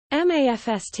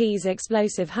MAFS tease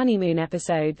explosive honeymoon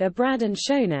episode. Are Brad and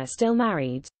Shona still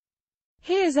married?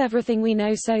 Here's everything we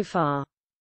know so far.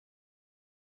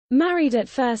 Married at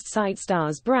First Sight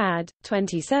stars Brad,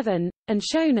 27, and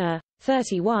Shona,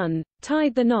 31,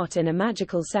 tied the knot in a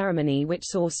magical ceremony which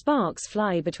saw sparks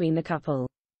fly between the couple.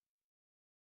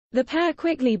 The pair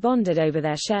quickly bonded over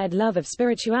their shared love of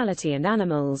spirituality and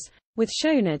animals, with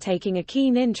Shona taking a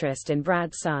keen interest in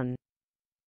Brad's son.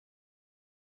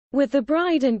 With the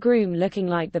bride and groom looking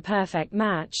like the perfect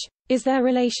match, is their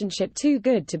relationship too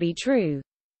good to be true?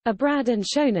 Are Brad and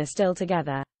Shona still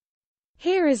together?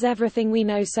 Here is everything we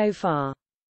know so far.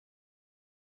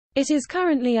 It is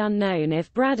currently unknown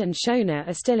if Brad and Shona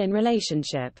are still in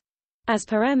relationship. As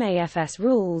per MAFS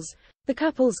rules, the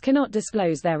couples cannot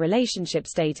disclose their relationship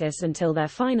status until their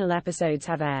final episodes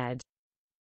have aired.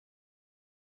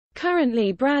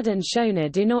 Currently, Brad and Shona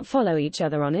do not follow each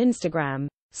other on Instagram,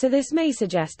 so this may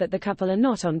suggest that the couple are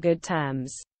not on good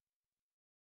terms.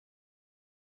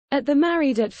 At the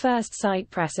Married at First Sight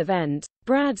press event,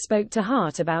 Brad spoke to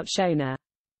Heart about Shona.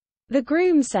 The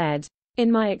groom said, "In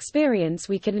my experience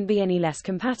we couldn't be any less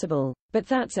compatible, but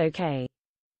that's okay.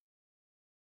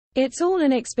 It's all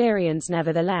an experience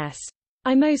nevertheless.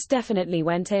 I most definitely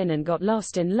went in and got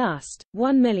lost in lust,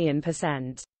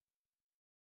 1,000,000%.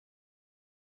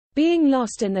 Being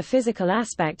lost in the physical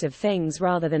aspect of things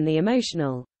rather than the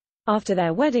emotional." After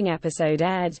their wedding episode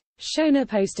aired, Shona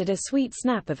posted a sweet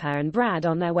snap of her and Brad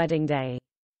on their wedding day.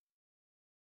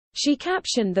 She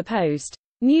captioned the post,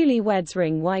 "Newlyweds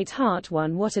ring white heart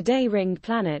one what a day ringed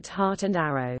planet heart and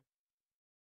arrow."